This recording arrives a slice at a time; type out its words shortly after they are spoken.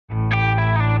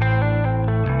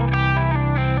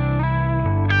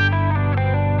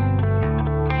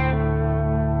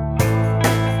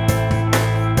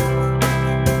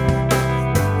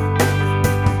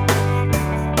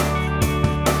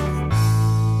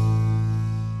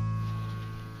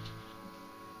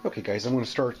Okay guys, I'm going to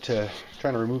start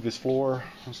trying to remove this floor.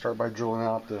 I'll start by drilling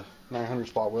out the 900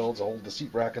 spot welds to hold the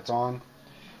seat brackets on,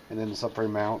 and then the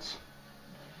subframe mounts,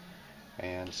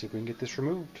 and see if we can get this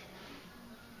removed.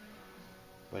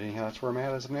 But anyhow, that's where I'm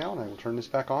at as of now, and I will turn this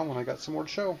back on when I got some more to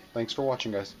show. Thanks for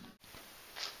watching, guys.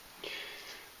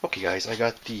 Okay guys, I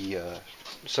got the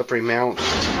subframe mounts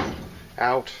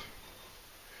out,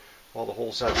 all the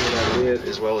holes out here that I did,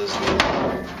 as well as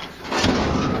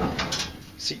the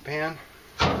seat pan.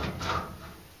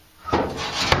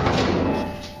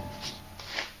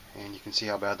 And you can see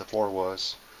how bad the floor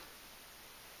was.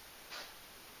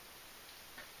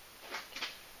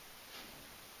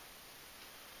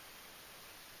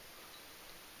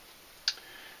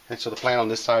 And so the plan on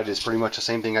this side is pretty much the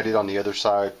same thing I did on the other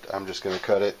side. I'm just going to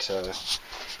cut it.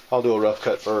 I'll do a rough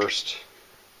cut first,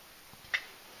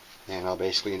 and I'll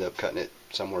basically end up cutting it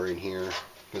somewhere in here,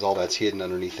 because all that's hidden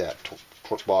underneath that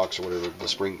torch box or whatever, the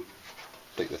spring,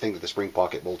 the thing that the spring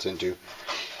pocket bolts into.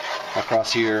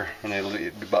 Across here, and it'll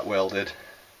be butt welded.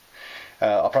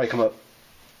 I'll probably come up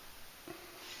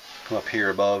here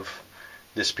above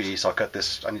this piece. I'll cut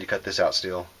this. I need to cut this out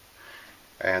still,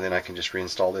 and then I can just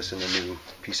reinstall this in the new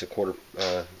piece of floor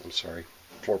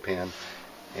pan,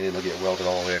 and it'll get welded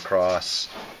all the way across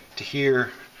to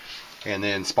here, and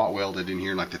then spot welded in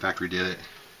here like the factory did it.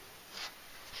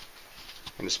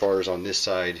 And as far as on this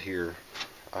side here,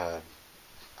 I'm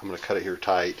going to cut it here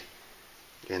tight,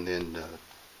 and then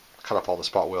cut up all the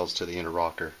spot welds to the inner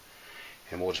rocker,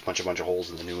 and we'll just punch a bunch of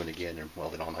holes in the new one again and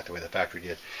weld it on like the way the factory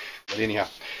did. But anyhow,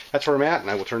 that's where I'm at,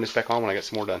 and I will turn this back on when I get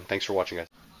some more done. Thanks for watching, guys.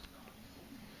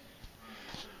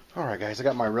 Alright guys, I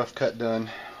got my rough cut done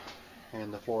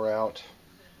and the floor out.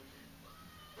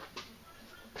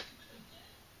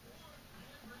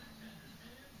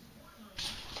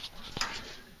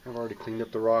 I've already cleaned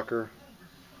up the rocker.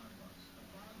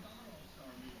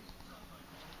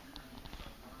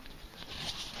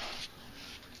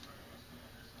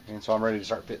 And so I'm ready to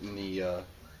start fitting the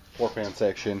floor pan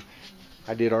section.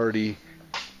 I did already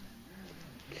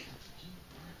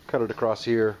cut it across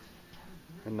here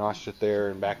and notched it there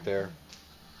and back there.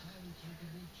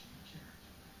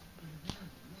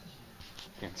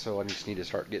 And so I just need to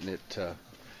start getting it fit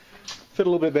a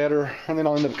little bit better, and then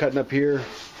I'll end up cutting up here.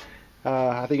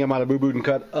 I think I might have boo-booed and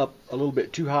cut up a little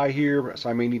bit too high here, so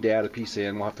I may need to add a piece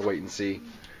in. We'll have to wait and see.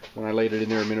 When I laid it in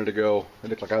there a minute ago, it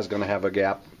looked like I was going to have a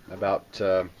gap about,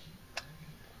 I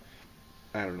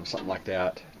don't know, something like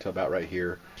that, to about right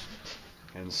here.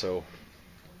 And so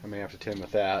I may have to tend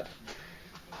with that.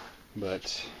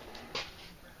 But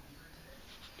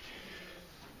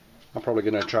I'm probably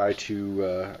going to try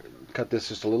to cut this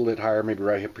just a little bit higher, maybe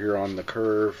right up here on the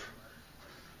curve,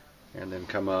 and then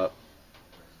come up,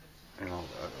 you know,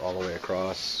 all the way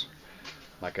across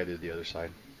like I did the other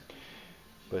side.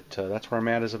 But that's where I'm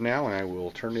at as of now, and I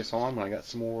will turn this on when I got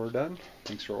some more done.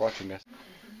 Thanks for watching, guys.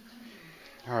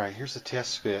 Alright, here's the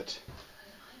test fit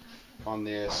on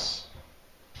this.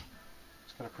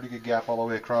 It's got a pretty good gap all the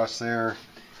way across there.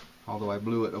 Although I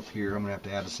blew it up here, I'm going to have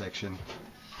to add a section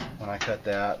when I cut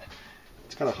that.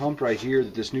 It's got a hump right here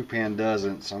that this new pan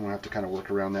doesn't, so I'm going to have to kind of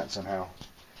work around that somehow.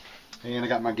 And I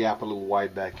got my gap a little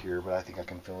wide back here, but I think I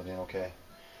can fill it in okay.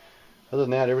 Other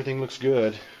than that, everything looks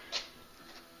good.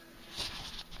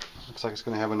 Looks like it's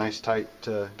going to have a nice tight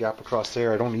gap across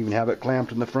there. I don't even have it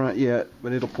clamped in the front yet,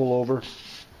 but it'll pull over.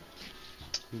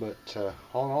 But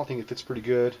all in all, I think it fits pretty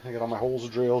good. I got all my holes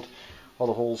drilled, all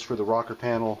the holes for the rocker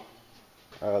panel,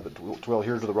 the 12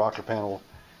 here to the rocker panel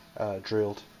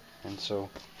drilled, and so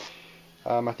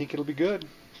I think it'll be good.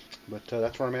 But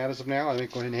that's where I'm at as of now. I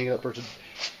think go ahead and hang it up for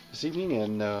this evening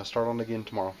and start on again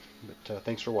tomorrow. But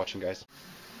thanks for watching, guys.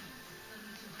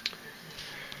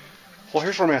 Well,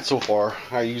 here's where I'm at so far.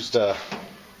 I used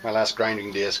my last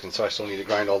grinding disc, and so I still need to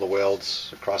grind all the welds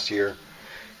across here.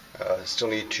 Still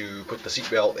need to put the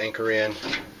seatbelt anchor in,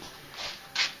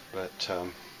 but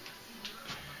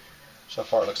so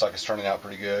far it looks like it's turning out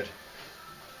pretty good.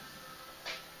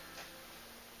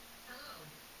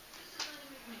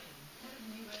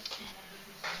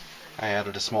 I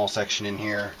added a small section in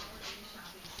here.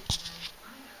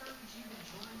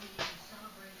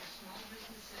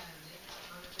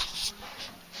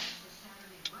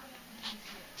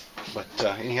 But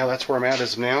anyhow, that's where I'm at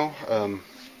as of now.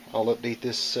 I'll update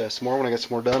this some more when I get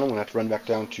some more done. I'm going to have to run back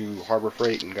down to Harbor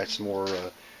Freight and get some more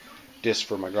discs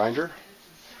for my grinder.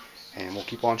 And we'll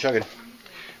keep on chugging.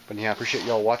 But anyhow, I appreciate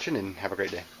y'all watching, and have a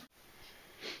great day.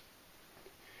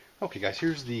 Okay guys,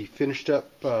 here's the finished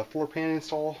up floor pan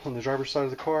install on the driver's side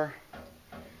of the car.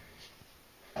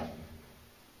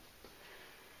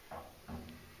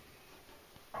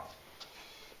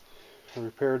 I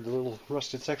repaired the little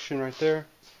rusted section right there.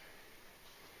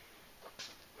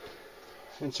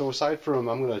 And so aside from,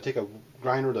 I'm going to take a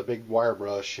grinder with a big wire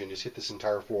brush and just hit this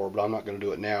entire floor, but I'm not going to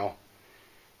do it now.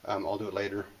 I'll do it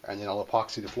later, and then I'll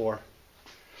epoxy the floor.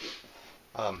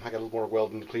 I got a little more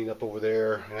welding to clean up over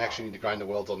there, and I actually need to grind the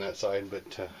welds on that side,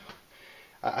 but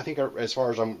I think as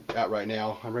far as I'm at right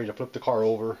now, I'm ready to flip the car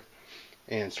over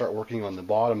and start working on the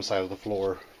bottom side of the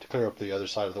floor to clear up the other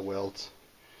side of the welds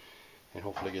and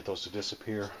hopefully get those to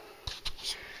disappear.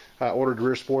 I ordered a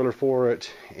rear spoiler for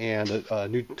it and a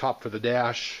new top for the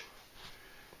dash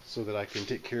so that I can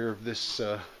take care of this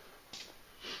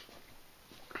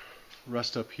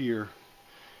rust up here.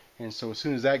 And so as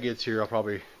soon as that gets here, I'll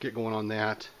probably get going on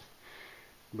that.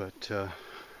 But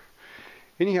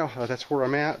anyhow, that's where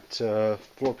I'm at.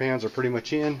 Floor pans are pretty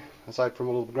much in, aside from a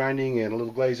little grinding and a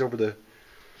little glaze over the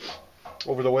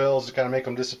welds to kind of make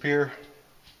them disappear.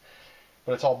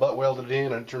 But it's all butt welded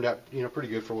in, and it turned out, you know, pretty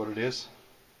good for what it is.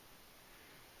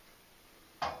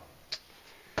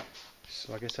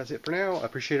 So I guess that's it for now. I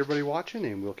appreciate everybody watching,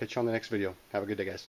 and we'll catch you on the next video. Have a good day, guys.